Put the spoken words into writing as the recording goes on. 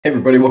Hey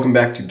everybody, welcome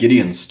back to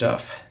Gideon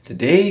Stuff.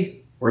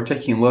 Today we're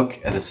taking a look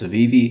at a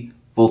Civivi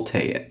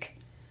Voltaic.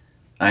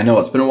 I know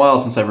it's been a while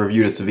since I've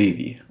reviewed a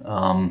Civivi,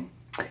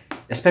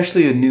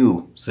 especially a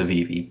new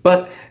Civivi,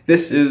 but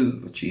this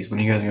is, geez, when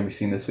are you guys going to be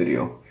seeing this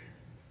video?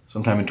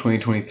 Sometime in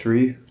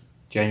 2023?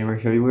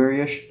 January,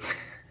 February-ish?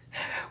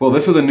 Well,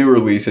 this was a new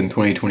release in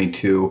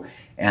 2022,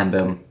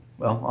 and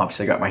well,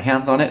 obviously I got my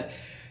hands on it,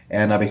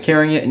 and I've been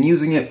carrying it and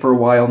using it for a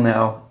while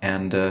now,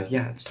 and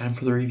yeah, it's time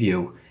for the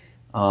review.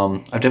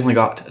 I've definitely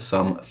got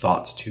some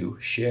thoughts to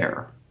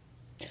share.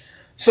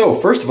 So,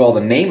 first of all, the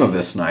name of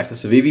this knife, the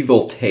Civivi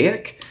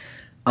Voltaic.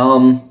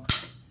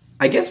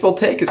 I guess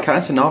Voltaic is kind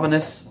of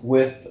synonymous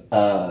with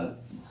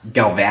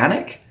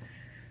galvanic.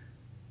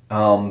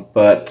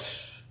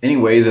 But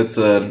anyways, it's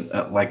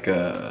like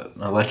an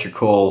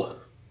electrical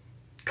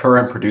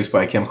current produced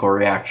by a chemical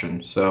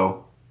reaction.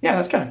 So, yeah,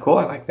 that's kind of cool.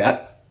 I like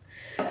that.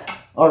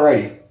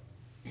 Alrighty.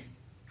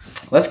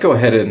 Let's go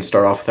ahead and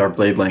start off with our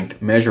blade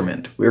length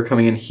measurement. We're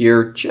coming in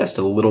here just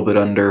a little bit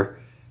under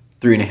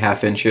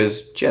 3.5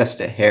 inches, just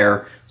a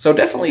hair. So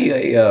definitely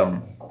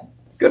a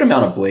good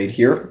amount of blade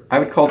here. I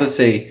would call this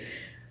a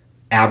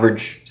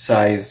average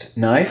sized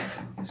knife.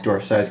 Let's do our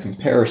size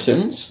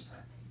comparisons.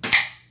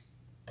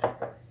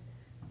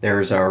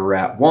 There's our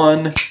Rat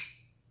 1,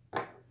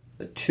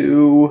 the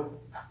 2.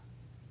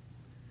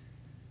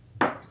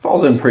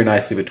 Falls in pretty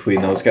nicely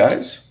between those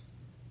guys.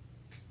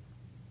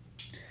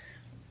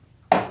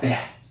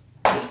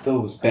 Put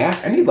those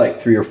back. I need like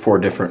 3 or 4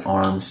 different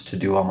arms to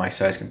do all my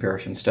size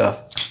comparison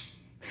stuff.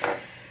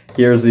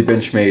 Here's the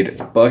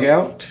Benchmade Bug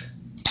Out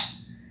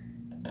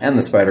and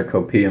the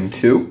Spyderco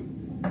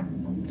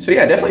PM2. So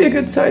yeah, definitely a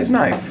good size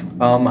knife.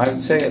 I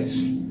would say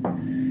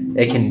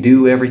it can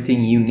do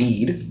everything you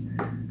need.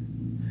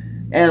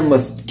 And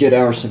let's get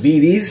our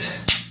Civivis.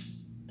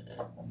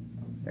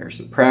 There's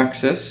the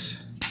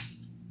Praxis,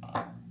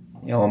 the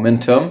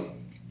Elementum.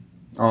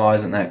 Oh,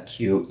 isn't that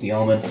cute? The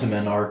Elementum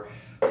and our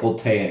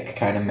Voltaic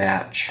kind of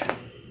match.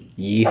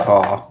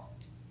 Yeehaw.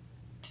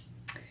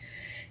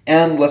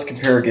 And let's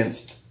compare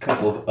against a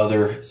couple of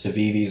other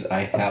Civivis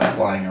I have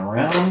lying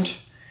around.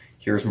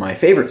 Here's my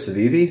favorite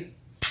Civivi,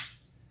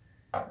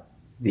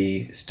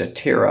 the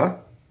Statera.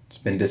 It's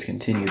been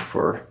discontinued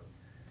for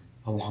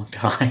a long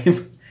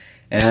time.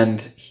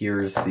 And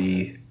here's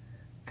the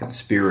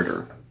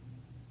Conspirator.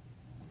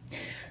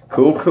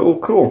 Cool, cool,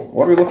 cool.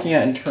 What are we looking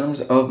at in terms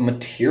of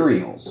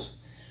materials?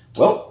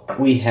 Well,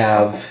 we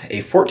have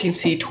a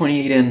 14C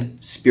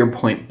 28N spear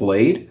point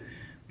blade,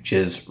 which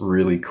is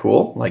really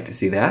cool. Like to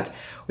see that.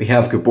 We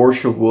have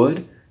Gaborsha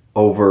wood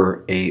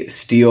over a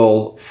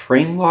steel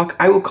frame lock.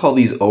 I will call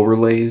these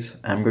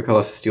overlays. I'm going to call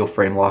this a steel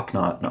frame lock,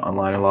 not a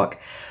liner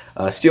lock.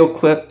 Steel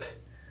clip,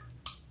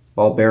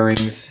 ball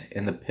bearings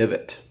in the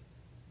pivot.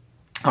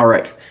 All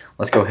right,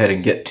 let's go ahead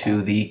and get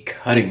to the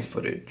cutting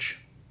footage.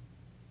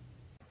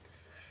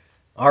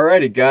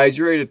 Alrighty guys,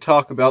 you ready to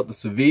talk about the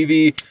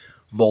Civivi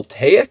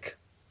Voltaic?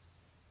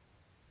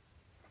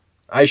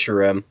 I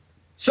sure am.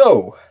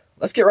 So,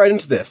 let's get right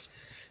into this.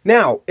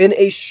 Now, in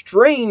a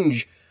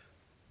strange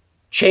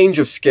change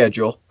of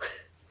schedule,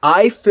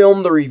 I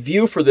filmed the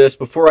review for this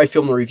before I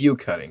filmed the review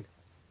cutting.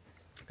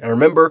 And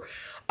remember,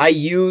 I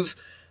use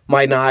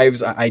my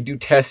knives, I do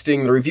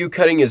testing. The review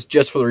cutting is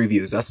just for the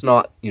reviews. That's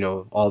not,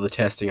 all the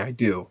testing I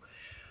do.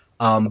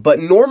 But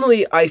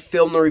normally I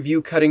film the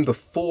review cutting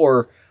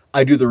before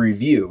I do the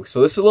review.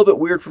 So this is a little bit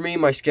weird for me.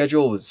 My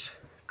schedule was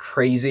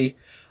crazy.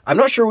 I'm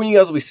not sure when you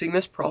guys will be seeing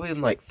this, probably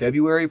in like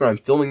February, but I'm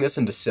filming this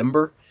in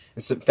December.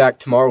 It's, in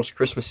fact, tomorrow's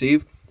Christmas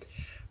Eve.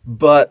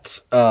 But,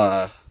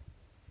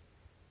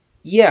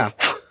 yeah, got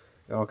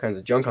all kinds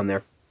of junk on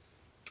there.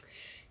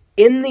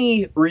 In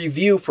the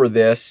review for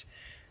this,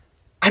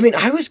 I mean,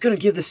 I was going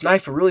to give this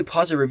knife a really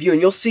positive review,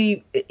 and you'll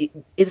see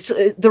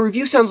the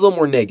review sounds a little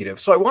more negative.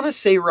 So I want to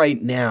say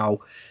right now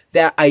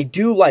that I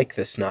do like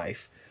this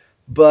knife,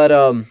 but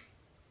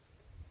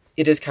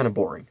it is kind of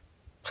boring.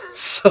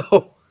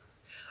 So,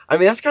 I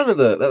mean, that's kind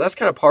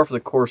of par for the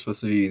course with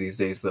Civivi these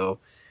days, though.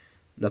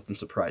 Nothing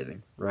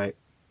surprising, right?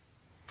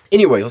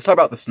 Anyways, let's talk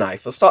about this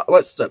knife. Let's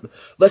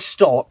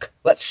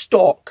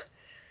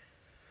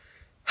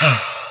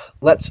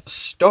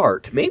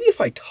start. Maybe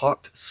if I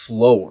talked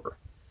slower,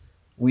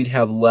 we'd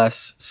have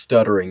less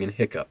stuttering and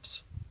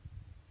hiccups.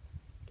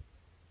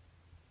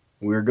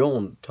 We're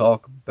going to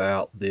talk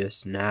about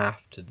this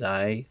knife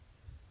today.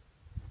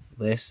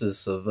 This is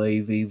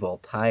Civivi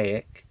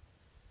Voltaic.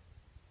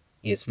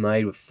 It's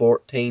made with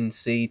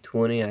 14C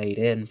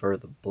 28N for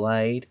the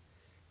blade.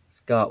 It's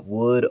got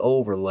wood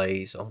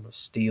overlays on a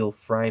steel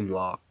frame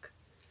lock.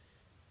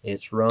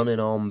 It's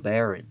running on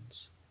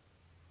bearings.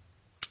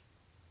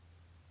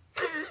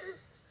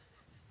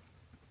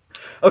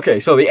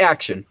 Okay, so the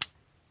action.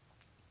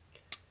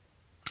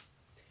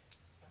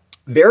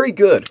 Very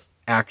good,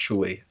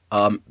 actually.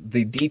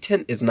 The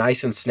detent is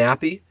nice and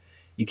snappy.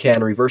 You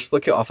can reverse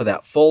flick it off of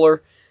that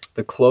fuller.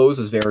 The close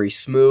is very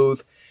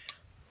smooth.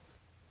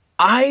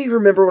 I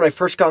remember when I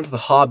first got into the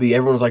hobby,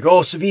 everyone was like, oh,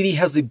 Civivi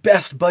has the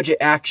best budget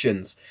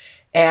actions.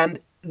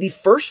 And the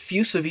first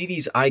few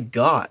Civivis I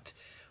got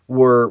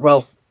were,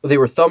 well, they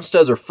were thumb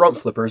studs or front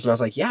flippers, and I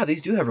was like, yeah,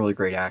 these do have really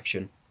great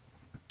action.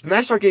 And then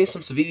I started getting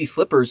some Civivi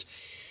flippers,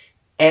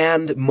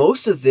 and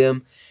most of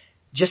them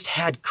just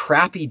had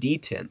crappy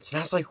detents. And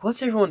I was like,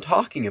 what's everyone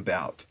talking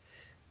about?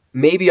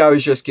 Maybe I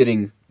was just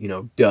getting,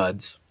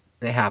 duds.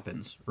 It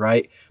happens,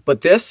 right?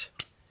 But this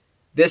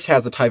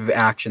has a type of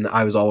action that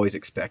I was always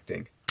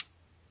expecting.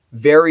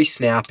 Very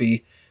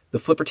snappy. The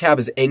flipper tab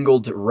is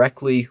angled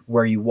directly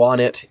where you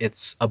want it.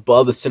 It's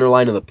above the center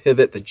line of the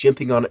pivot. The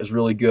jimping on it is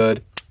really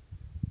good.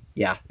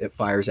 Yeah, it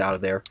fires out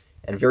of there.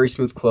 And very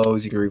smooth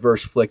close. You can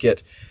reverse flick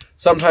it.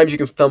 Sometimes you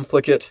can thumb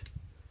flick it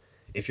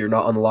if you're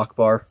not on the lock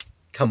bar.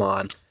 Come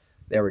on.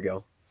 There we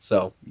go.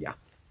 So, yeah.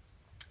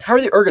 How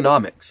are the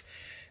ergonomics?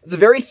 It's a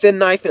very thin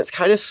knife and it's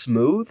kind of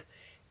smooth.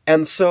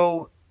 And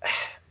so,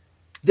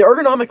 the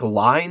ergonomic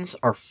lines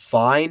are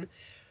fine.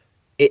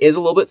 It is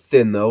a little bit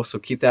thin though, so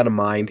keep that in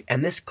mind.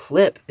 And this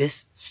clip,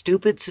 this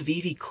stupid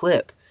Civivi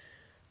clip,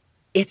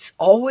 it's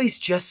always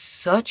just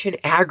such an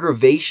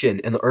aggravation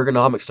in the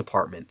ergonomics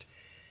department.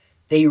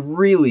 They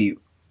really,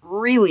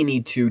 really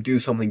need to do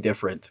something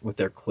different with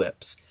their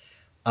clips.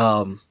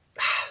 I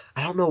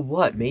don't know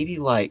what, maybe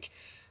like,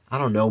 I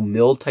don't know,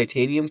 milled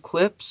titanium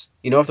clips?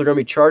 If they're going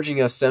to be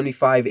charging us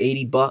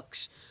 $75,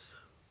 $80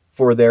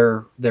 for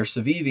their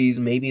Civivis,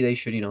 maybe they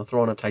should,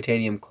 throw on a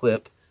titanium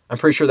clip. I'm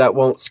pretty sure that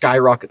won't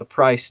skyrocket the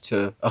price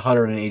to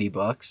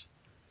 $180.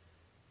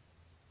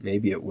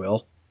 Maybe it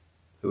will.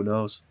 Who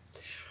knows?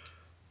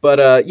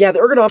 But, yeah, the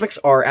ergonomics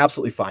are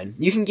absolutely fine.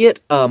 You can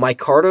get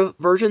micarta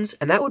versions,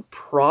 and that would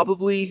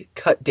probably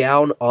cut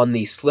down on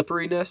the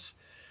slipperiness.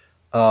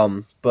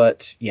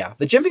 But, yeah,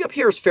 the jimping up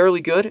here is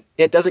fairly good.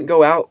 It doesn't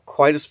go out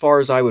quite as far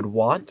as I would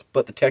want,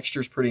 but the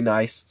texture's pretty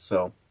nice,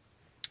 so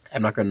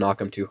I'm not going to knock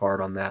them too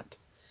hard on that.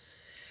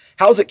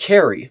 How's it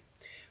carry?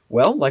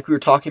 Well, like we were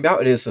talking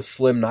about, it is a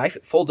slim knife.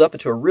 It folds up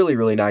into a really,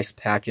 really nice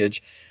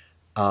package.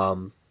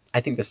 I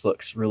think this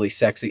looks really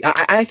sexy.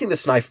 I think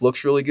this knife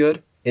looks really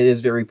good. It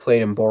is very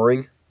plain and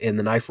boring in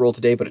the knife roll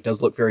today, but it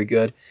does look very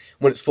good.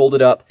 When it's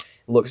folded up,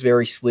 it looks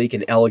very sleek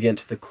and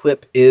elegant. The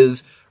clip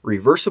is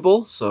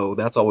reversible, so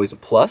that's always a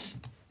plus.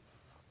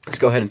 Let's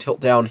go ahead and tilt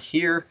down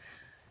here,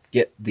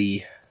 get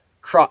the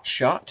crotch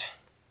shot.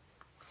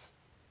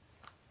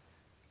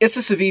 It's a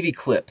Civivi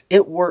clip.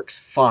 It works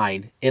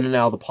fine in and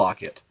out of the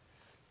pocket.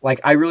 Like,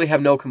 I really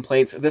have no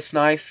complaints. This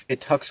knife, it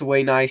tucks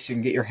away nice. You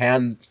can get your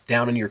hand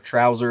down in your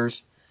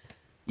trousers.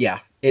 Yeah,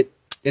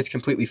 it's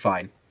completely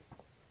fine.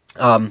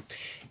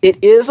 It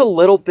is a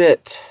little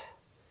bit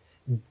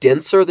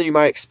denser than you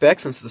might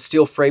expect. Since it's a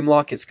steel frame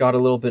lock, it's got a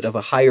little bit of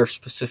a higher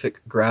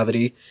specific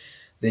gravity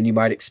than you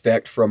might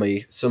expect from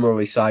a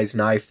similarly sized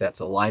knife that's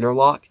a liner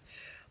lock.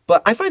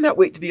 But I find that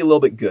weight to be a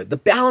little bit good. The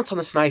balance on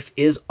this knife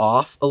is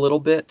off a little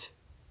bit.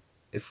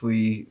 If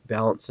we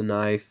balance a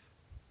knife,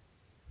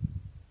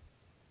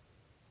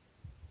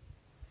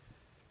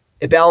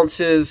 it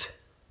balances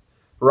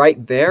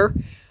right there.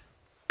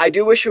 I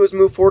do wish it was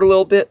moved forward a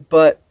little bit,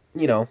 but,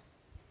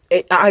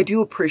 I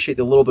do appreciate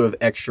the little bit of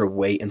extra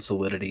weight and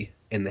solidity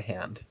in the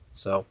hand.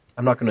 So,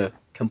 I'm not going to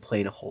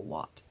complain a whole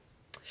lot.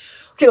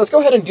 Okay, let's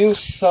go ahead and do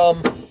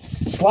some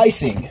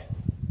slicing.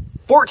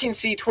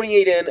 14C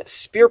 28N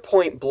spear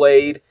point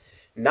blade.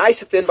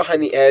 Nice and thin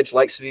behind the edge,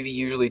 like Civivi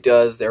usually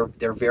does. They're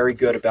very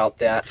good about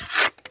that.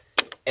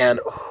 And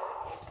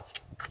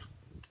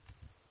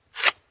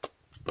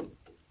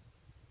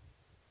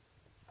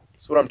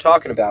that's what I'm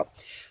talking about.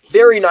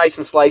 Very nice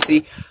and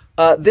slicey.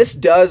 This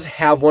does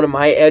have one of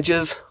my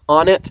edges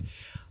on it.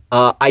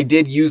 I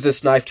did use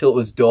this knife till it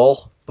was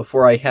dull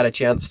before I had a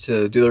chance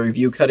to do the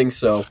review cutting,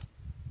 so,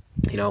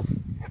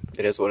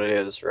 it is what it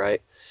is,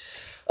 right?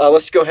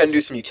 Let's go ahead and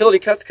do some utility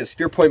cuts, because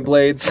spear point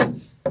blades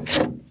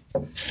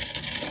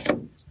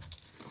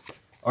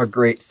are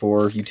great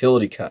for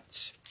utility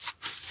cuts.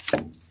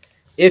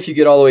 If you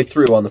get all the way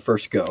through on the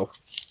first go.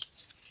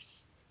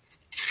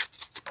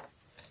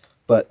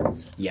 But,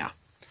 yeah.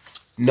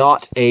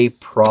 Not a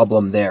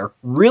problem there.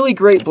 Really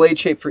great blade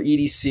shape for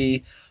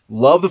EDC.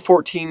 Love the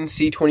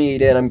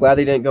 14C28N. I'm glad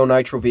they didn't go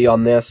Nitro V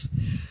on this.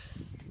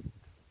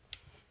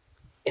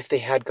 If they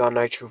had gone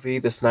Nitro V,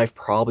 this knife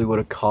probably would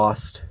have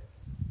cost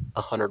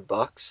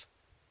 $100,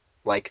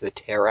 like the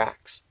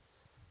Terax.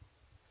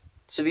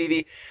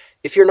 Civivi,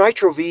 if your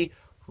Nitro V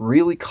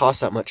really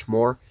costs that much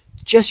more,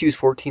 just use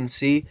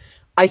 14C.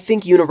 I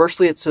think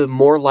universally it's a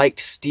more liked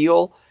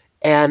steel,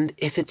 and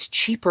if it's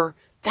cheaper,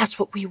 that's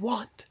what we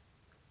want.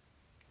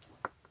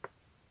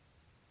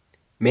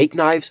 Make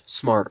knives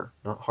smarter,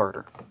 not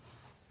harder.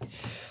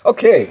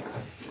 Okay,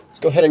 let's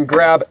go ahead and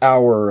grab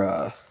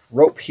our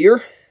rope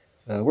here.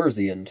 Where's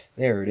the end?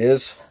 There it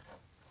is.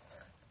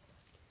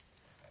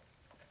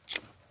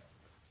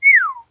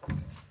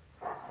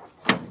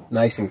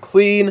 Nice and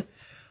clean.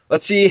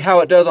 Let's see how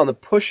it does on the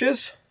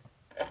pushes.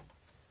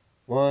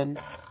 1,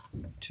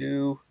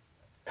 2,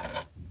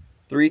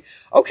 3.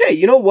 Okay,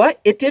 you know what?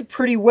 It did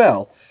pretty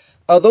well.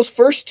 Those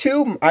first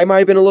two, I might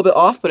have been a little bit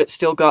off, but it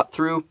still got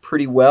through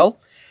pretty well.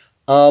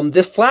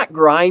 The flat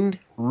grind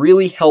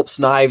really helps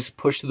knives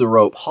push through the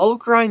rope. Hollow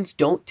grinds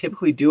don't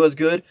typically do as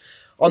good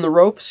on the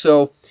rope,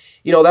 so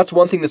You know, that's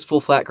one thing this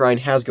full flat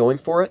grind has going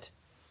for it.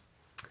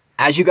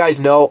 As you guys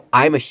know,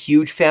 I'm a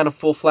huge fan of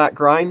full flat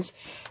grinds,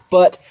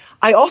 but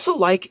I also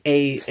like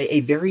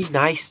a very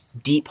nice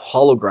deep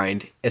hollow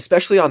grind,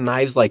 especially on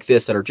knives like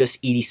this that are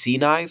just EDC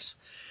knives.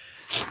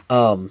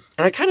 And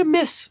I kind of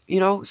miss, you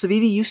know,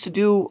 Civivi used to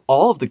do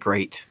all of the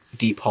great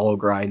deep hollow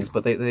grinds,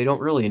 but they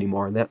don't really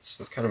anymore, and that's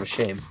kind of a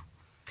shame.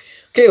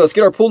 Okay, let's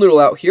get our pool noodle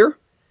out here.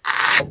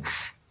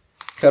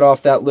 Cut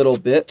off that little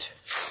bit.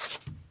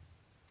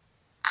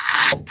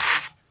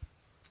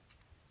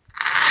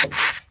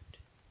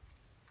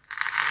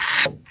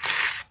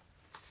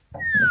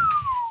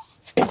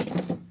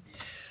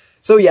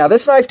 So yeah,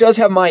 this knife does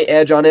have my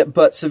edge on it,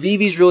 but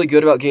Civivi's really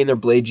good about getting their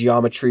blade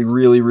geometry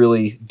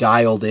really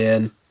dialed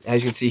in.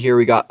 As you can see here,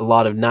 we got a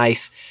lot of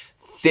nice,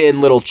 thin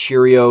little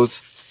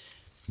Cheerios.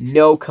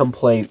 No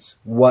complaints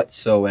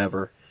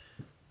whatsoever.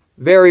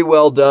 Very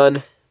well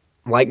done.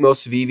 Like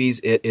most Civivis,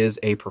 it is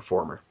a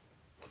performer.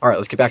 All right,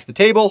 let's get back to the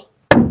table.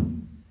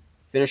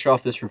 Finish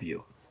off this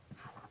review.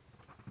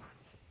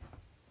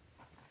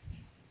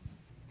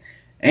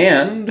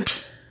 And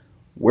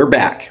we're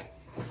back.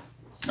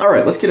 All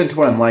right, let's get into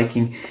what I'm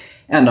liking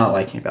and not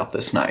liking about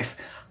this knife.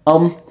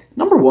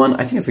 Number one,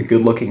 I think it's a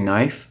good-looking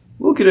knife.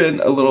 We'll get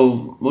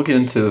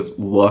into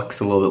looks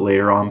a little bit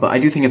later on, but I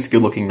do think it's a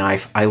good-looking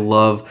knife. I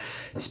love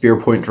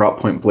spear point, drop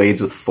point blades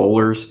with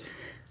fullers.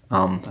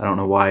 I don't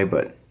know why,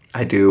 but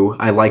I do.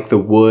 I like the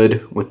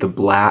wood with the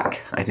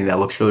black. I think that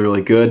looks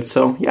really good.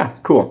 So yeah,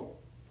 cool.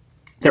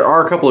 There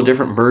are a couple of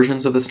different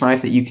versions of this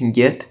knife that you can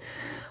get.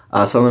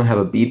 Some of them have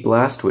a bead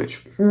blast,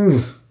 which,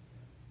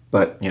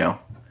 but you know.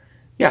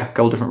 Yeah, a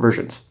couple different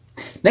versions.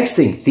 Next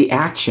thing, the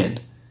action.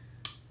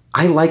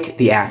 I like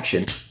the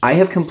action. I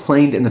have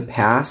complained in the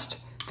past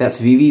that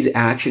Civivi's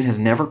action has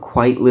never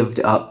quite lived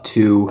up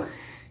to,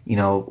 you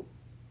know,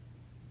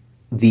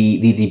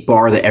 the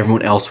bar that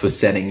everyone else was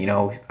setting. You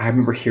know, I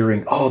remember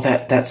hearing, oh,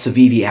 that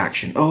Civivi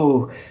action.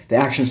 Oh, the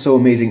action's so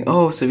amazing.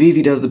 Oh,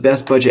 Civivi does the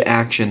best budget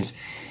actions.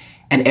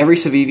 And every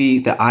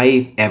Civivi that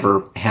I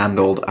ever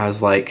handled, I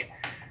was like,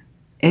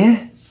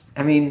 I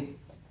mean,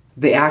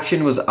 the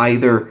action was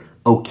either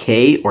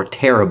okay or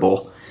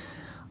terrible.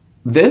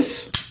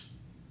 This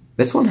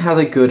one has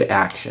a good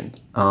action.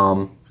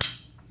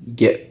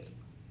 Get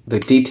the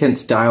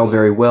detents dialed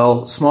very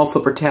well. Small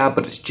flipper tab,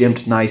 but it's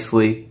jimped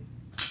nicely.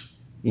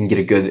 You can get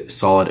a good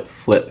solid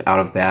flip out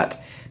of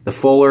that. The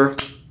fuller,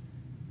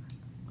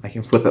 I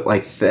can flip it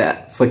like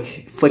that.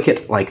 Flick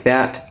it like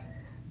that.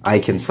 I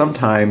can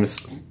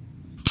sometimes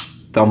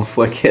thumb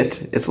flick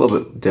it. It's a little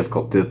bit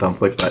difficult to thumb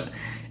flick, but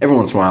every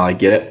once in a while I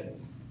get it.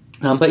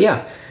 But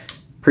yeah.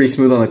 Pretty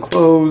smooth on the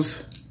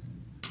close.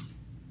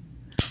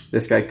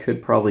 This guy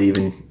could probably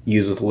even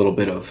use with a little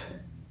bit of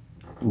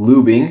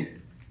lubing.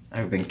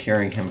 I've been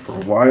carrying him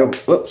for a while.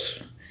 Whoops.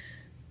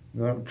 I'm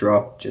going to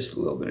drop just a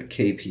little bit of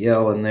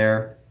KPL in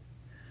there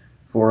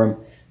for him.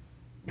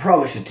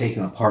 Probably should take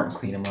him apart and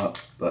clean him up,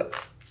 but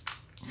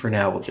for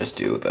now we'll just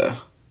do the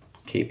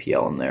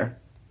KPL in there.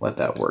 Let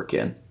that work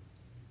in.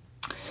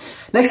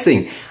 Next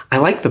thing, I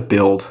like the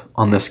build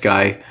on this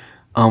guy.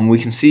 We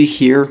can see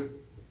here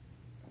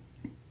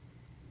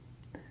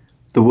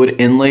the wood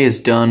inlay is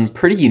done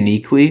pretty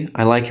uniquely.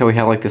 I like how we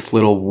have like this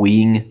little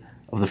wing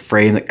of the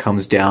frame that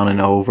comes down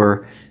and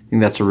over. I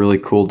think that's a really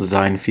cool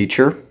design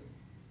feature.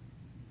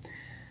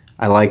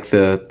 I like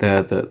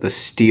the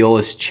steel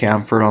is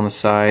chamfered on the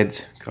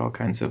sides. Got all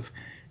kinds of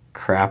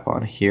crap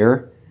on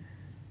here.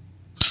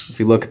 If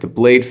you look at the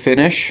blade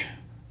finish,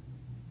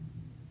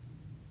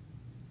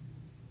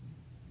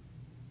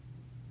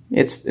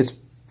 it's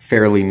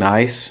fairly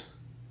nice.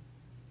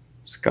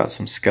 It's got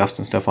some scuffs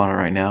and stuff on it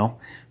right now.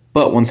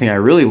 But one thing I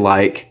really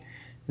like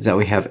is that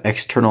we have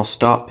external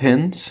stop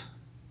pins.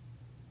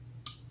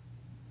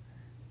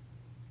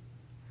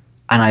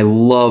 And I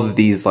love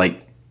these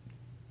like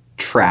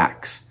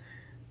tracks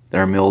that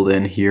are milled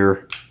in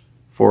here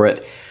for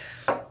it.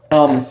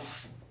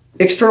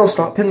 External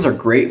stop pins are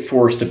great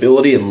for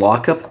stability and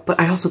lockup, but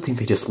I also think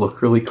they just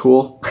look really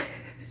cool.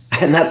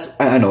 And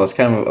I know that's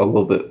kind of a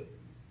little bit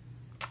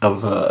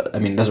of, I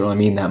mean, it doesn't really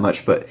mean that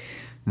much, but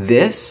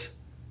this,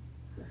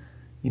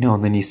 you know,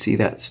 and then you see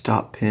that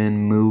stop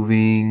pin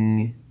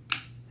moving,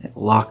 it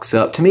locks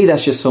up. To me,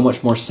 that's just so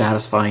much more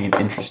satisfying and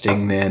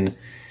interesting than,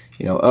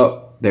 you know,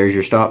 oh, there's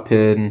your stop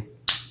pin,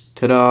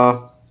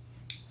 ta-da.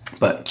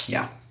 But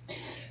yeah,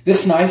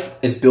 this knife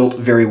is built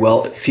very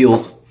well. It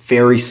feels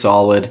very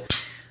solid.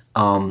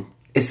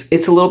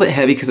 It's a little bit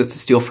heavy because it's a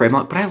steel frame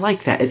lock, but I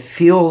like that. It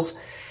feels,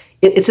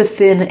 it's a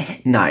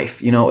thin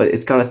knife, you know,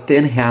 it's got a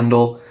thin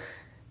handle,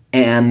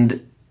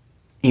 and,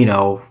 you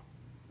know,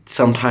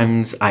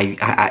 sometimes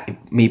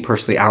me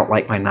personally, I don't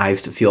like my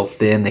knives to feel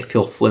thin. They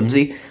feel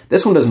flimsy.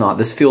 This one does not.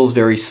 This feels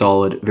very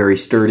solid, very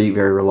sturdy,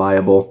 very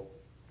reliable,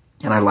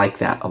 and I like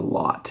that a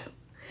lot.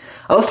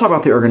 Let's talk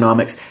about the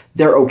ergonomics.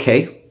 They're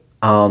okay.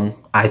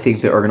 I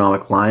think the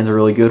ergonomic lines are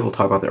really good. We'll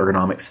talk about the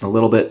ergonomics in a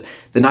little bit.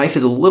 The knife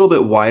is a little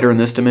bit wider in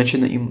this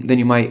dimension than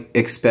you might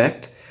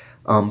expect.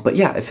 But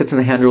yeah, it fits in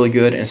the hand really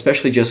good, and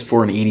especially just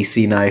for an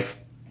EDC knife,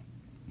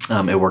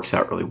 it works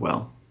out really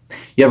well.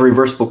 You have a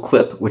reversible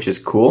clip, which is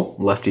cool.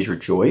 Lefties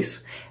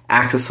rejoice.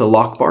 Access to the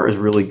lock bar is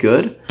really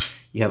good.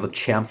 You have a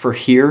chamfer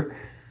here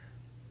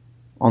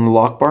on the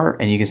lock bar,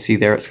 and you can see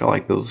there it's got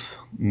like those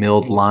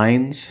milled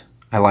lines.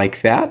 I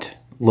like that.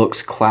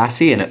 Looks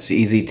classy, and it's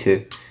easy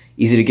to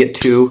get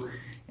to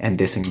and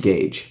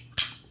disengage.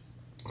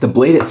 The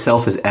blade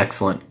itself is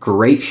excellent.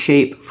 Great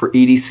shape for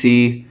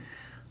EDC.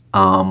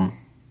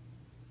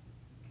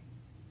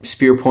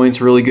 Spear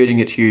point's really good. You can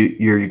get to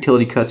your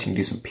utility cuts. You can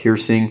do some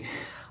piercing.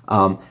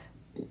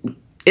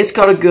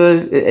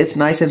 It's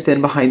nice and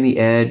thin behind the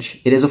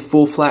edge. It is a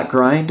full flat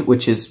grind,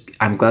 which is,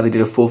 I'm glad they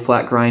did a full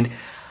flat grind.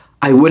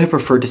 I would have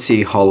preferred to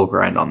see hollow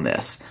grind on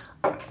this.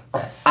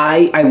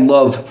 I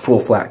love full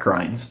flat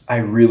grinds. I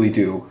really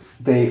do.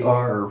 They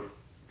are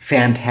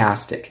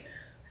fantastic.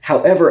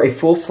 However, a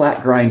full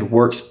flat grind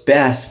works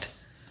best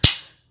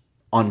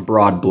on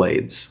broad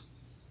blades.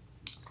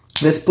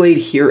 This blade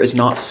here is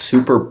not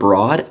super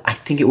broad. I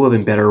think it would have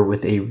been better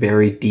with a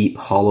very deep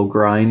hollow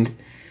grind.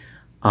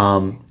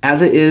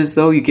 As it is,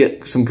 though, you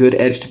get some good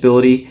edge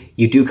stability.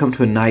 You do come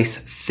to a nice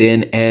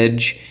thin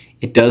edge.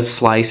 It does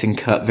slice and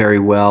cut very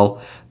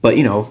well, but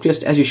you know,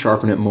 just as you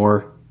sharpen it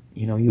more,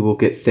 you know, you will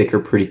get thicker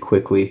pretty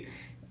quickly.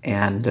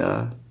 And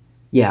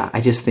yeah, I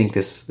just think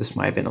this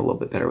might have been a little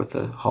bit better with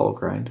the hollow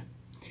grind.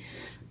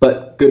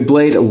 But good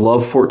blade. I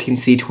love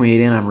 14C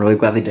 28N. I'm really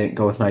glad they didn't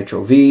go with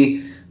Nitro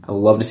V. I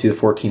love to see the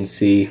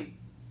 14C.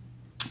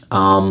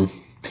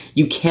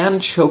 You can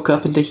choke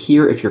up into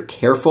here if you're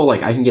careful.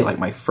 Like I can get like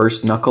my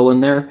first knuckle in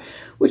there,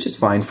 which is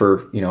fine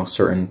for, you know,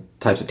 certain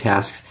types of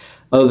tasks.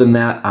 Other than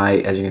that,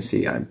 as you can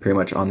see, I'm pretty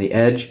much on the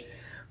edge.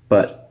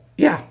 But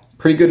yeah,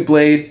 pretty good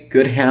blade,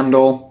 good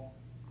handle.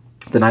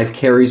 The knife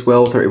carries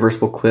well with a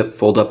reversible clip,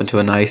 fold up into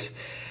a nice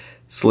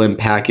slim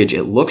package.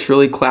 It looks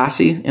really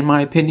classy in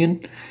my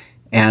opinion.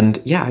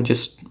 And yeah,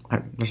 there's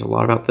a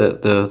lot about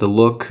the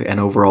look and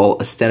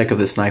overall aesthetic of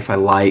this knife I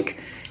like.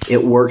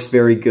 It works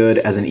very good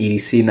as an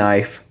EDC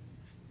knife.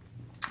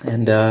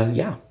 And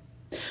yeah.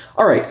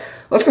 All right,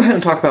 let's go ahead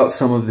and talk about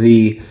some of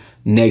the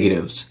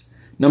negatives.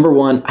 Number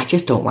one, I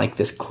just don't like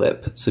this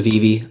clip,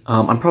 Civivi.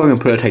 I'm probably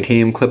gonna put a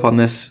titanium clip on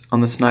this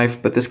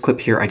knife, but this clip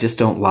here I just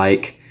don't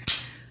like.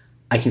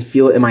 I can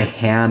feel it in my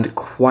hand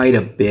quite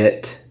a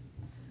bit.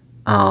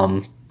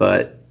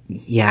 But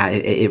yeah,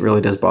 it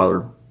really does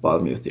bother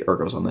me with the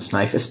ergos on this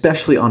knife,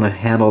 especially on a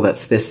handle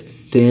that's this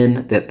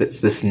thin, that's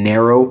this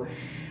narrow.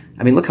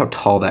 I mean, look how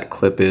tall that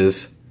clip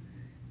is.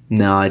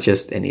 No,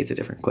 it needs a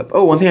different clip.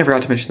 Oh, one thing I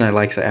forgot to mention that I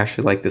like is I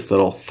actually like this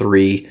little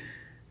 3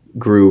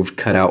 groove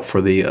cutout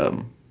for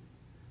the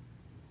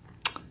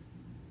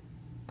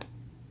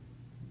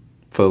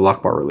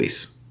lock bar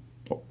release.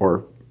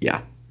 Or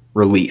yeah,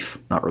 relief,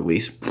 not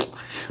release. But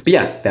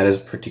yeah, that is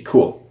pretty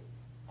cool.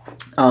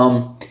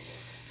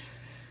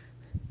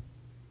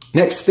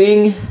 Next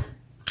thing,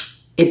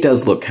 it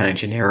does look kind of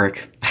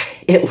generic.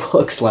 It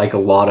looks like a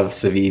lot of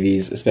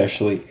Civivis,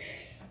 especially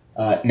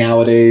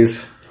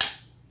nowadays.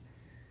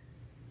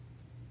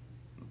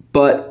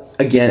 But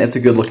again, it's a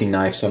good looking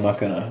knife, so I'm not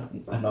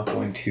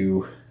going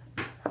to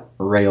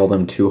rail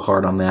them too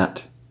hard on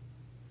that.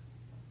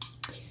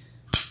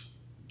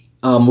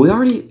 We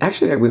already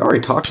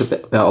talked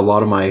about a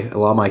lot of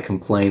my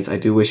complaints. I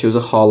do wish it was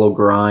a hollow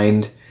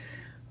grind.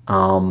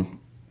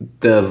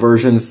 The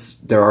versions,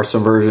 there are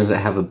some versions that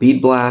have a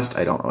bead blast.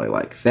 I don't really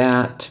like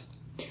that.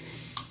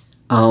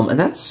 And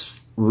that's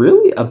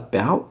really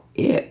about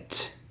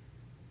it.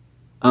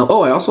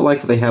 Oh, I also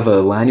like that they have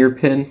a lanyard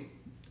pin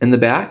in the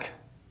back.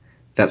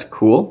 That's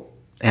cool.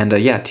 And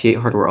yeah, T8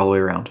 hardware all the way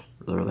around.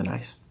 Really, really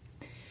nice.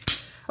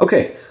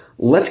 Okay,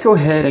 let's go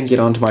ahead and get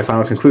on to my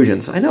final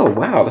conclusions. I know,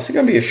 wow, this is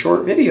going to be a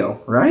short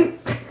video, right?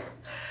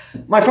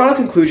 My final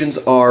conclusions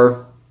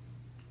are,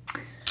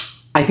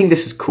 I think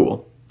this is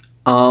cool.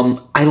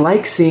 I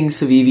like seeing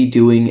Civivi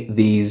doing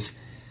these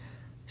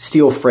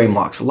steel frame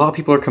locks. A lot of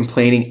people are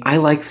complaining. I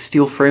like the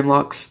steel frame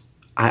locks.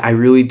 I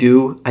really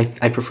do.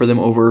 I prefer them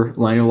over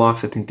liner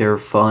locks. I think they're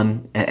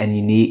fun and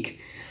unique.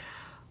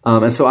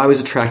 And so I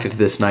was attracted to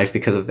this knife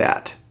because of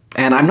that.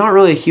 And I'm not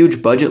really a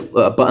huge budget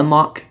button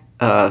lock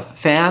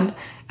fan,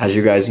 as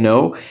you guys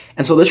know.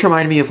 And so this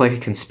reminded me of like a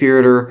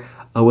Conspirator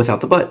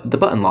without the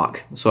button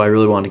lock. So I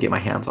really wanted to get my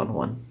hands on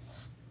one.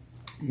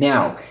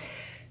 Now,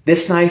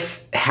 this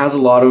knife has a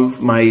lot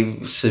of my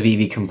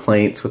Civivi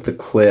complaints with the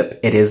clip.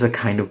 It is a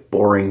kind of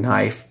boring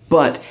knife,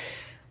 but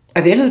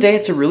at the end of the day,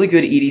 it's a really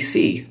good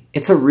EDC.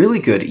 It's a really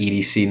good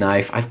EDC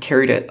knife. I've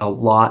carried it a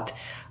lot.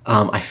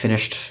 I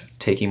finished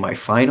taking my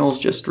finals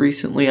just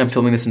recently. I'm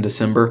filming this in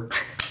December.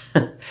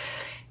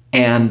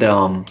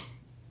 And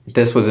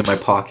this was in my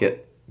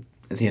pocket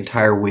the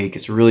entire week.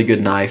 It's a really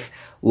good knife.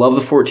 Love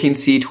the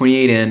 14C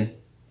 28N.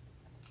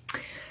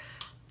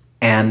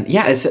 And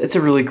yeah, it's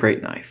a really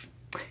great knife.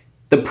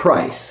 The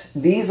price.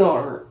 These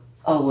are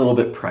a little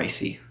bit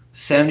pricey.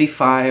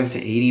 75 to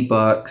 80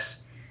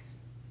 bucks.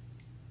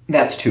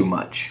 That's too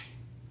much.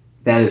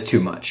 That is too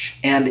much.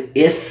 And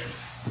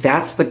if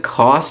that's the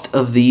cost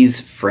of these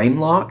frame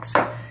locks,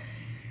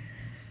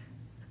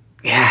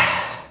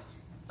 yeah,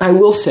 I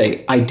will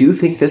say, I do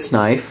think this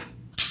knife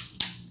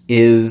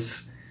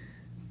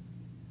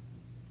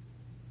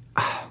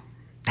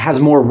has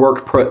more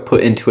work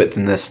put into it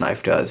than this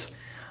knife does.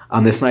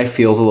 This knife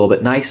feels a little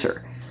bit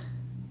nicer.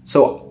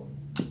 So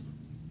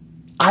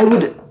I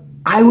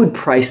would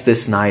price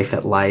this knife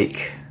at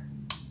like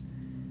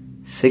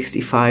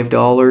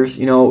 $65.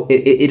 You know,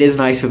 it is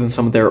nicer than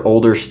some of their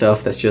older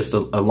stuff that's just a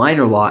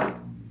liner lock.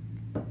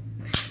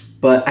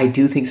 But I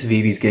do think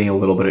Civivi's getting a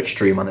little bit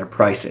extreme on their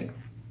pricing.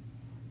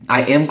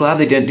 I am glad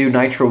they didn't do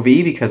Nitro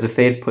V, because if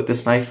they had put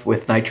this knife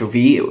with Nitro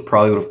V, it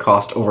probably would have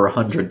cost over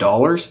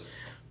 $100.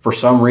 For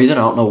some reason,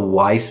 I don't know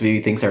why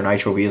Civivi thinks their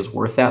Nitro V is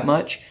worth that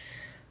much.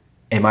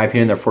 In my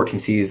opinion, their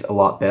 14C is a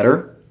lot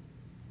better.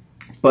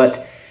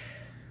 But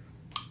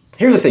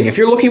here's the thing. If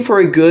you're looking for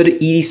a good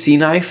EDC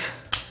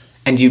knife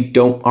and you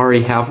don't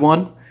already have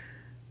one,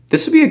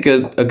 this would be a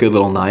good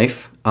little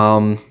knife.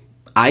 I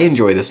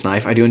enjoy this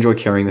knife. I do enjoy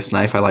carrying this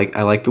knife. I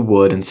like the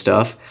wood and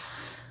stuff.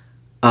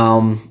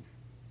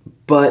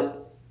 But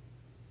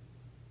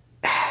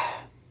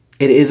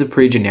it is a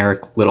pretty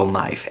generic little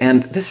knife.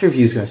 And this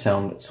review is going to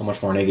sound so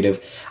much more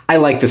negative. I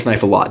like this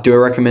knife a lot. Do I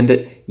recommend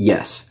it?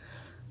 Yes.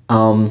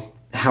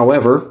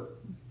 However,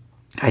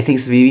 I think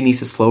Civivi needs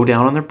to slow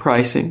down on their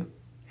pricing.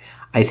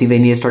 I think they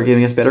need to start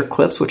giving us better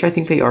clips, which I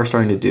think they are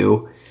starting to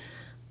do.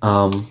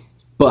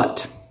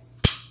 But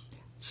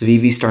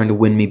Civivi's starting to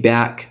win me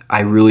back.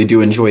 I really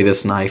do enjoy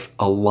this knife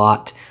a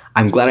lot.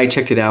 I'm glad I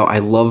checked it out. I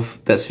love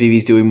that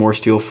Civivi's doing more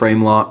steel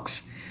frame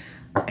locks.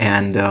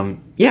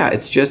 And yeah,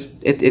 it's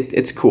just,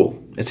 it's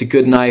cool. It's a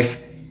good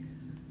knife.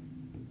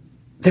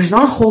 There's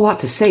not a whole lot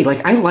to say.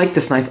 Like, I like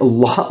this knife a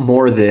lot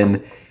more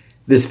than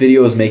this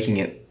video is making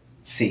it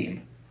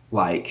seem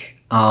like.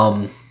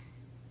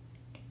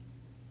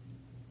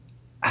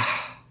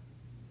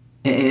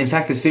 In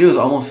fact, this video is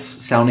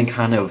almost sounding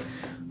kind of,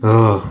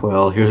 oh,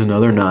 well, here's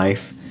another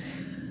knife.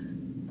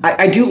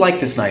 I do like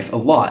this knife a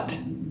lot,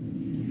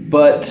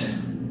 but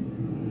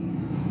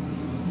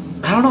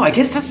I don't know. I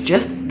guess that's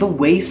just the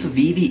way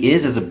Civivi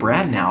is as a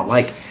brand now.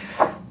 Like,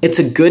 it's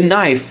a good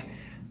knife,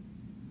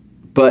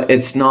 but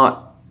it's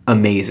not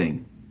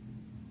amazing,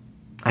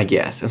 I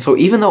guess. And so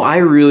even though I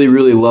really,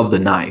 really love the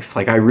knife,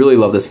 like I really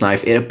love this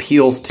knife, it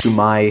appeals to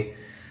my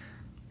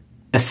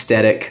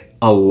aesthetic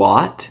a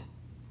lot.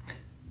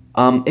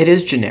 It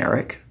is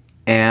generic,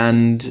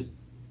 and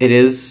it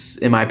is,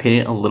 in my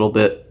opinion, a little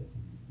bit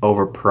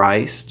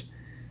overpriced.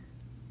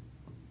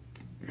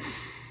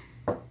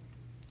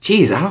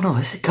 Jeez, I don't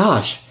know.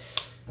 Gosh.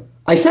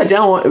 I sat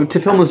down to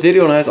film this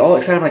video and I was all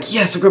excited. I'm like,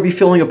 yes, I'm going to be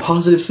filming a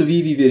positive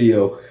Civivi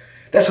video.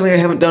 That's something I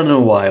haven't done in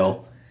a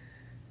while.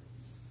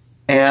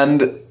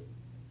 And,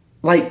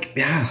 like,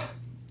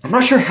 I'm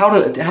not sure how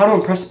to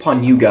impress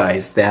upon you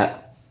guys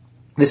that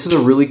this is a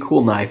really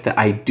cool knife that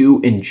I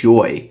do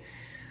enjoy.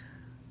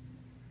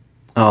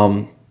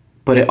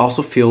 But it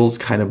also feels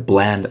kind of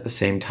bland at the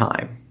same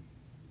time.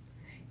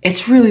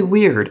 It's really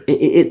weird.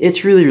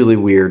 It's really, really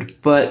weird.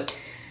 But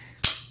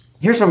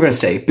here's what I'm going to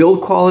say.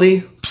 Build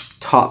quality,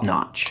 top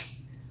notch.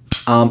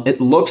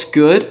 It looks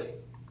good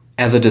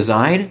as a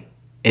design.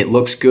 It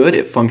looks good.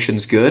 It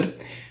functions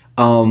good.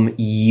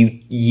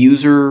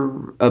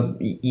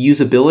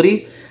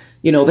 Usability.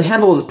 You know, the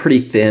handle is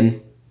pretty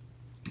thin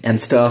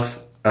and stuff.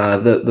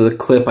 The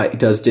clip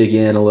does dig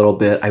in a little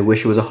bit. I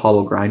wish it was a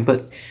hollow grind,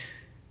 but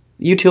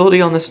utility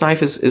on this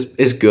knife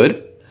is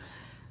good.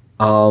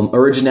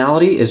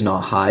 Originality is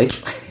not high,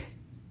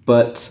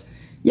 but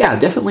yeah,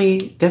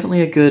 definitely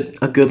a good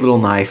little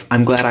knife.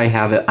 I'm glad I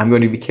have it. I'm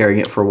going to be carrying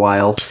it for a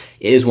while.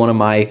 It is one of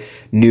my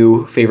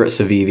new favorite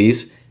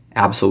Civivis,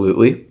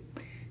 absolutely.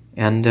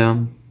 And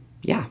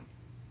yeah,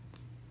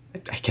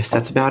 I guess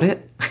that's about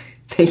it.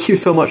 Thank you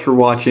so much for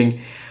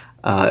watching.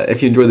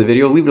 If you enjoyed the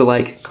video, leave it a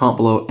like, comment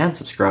below, and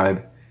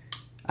subscribe.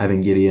 I've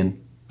been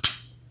Gideon.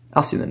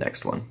 I'll see you in the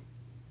next one.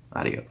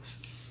 Adios.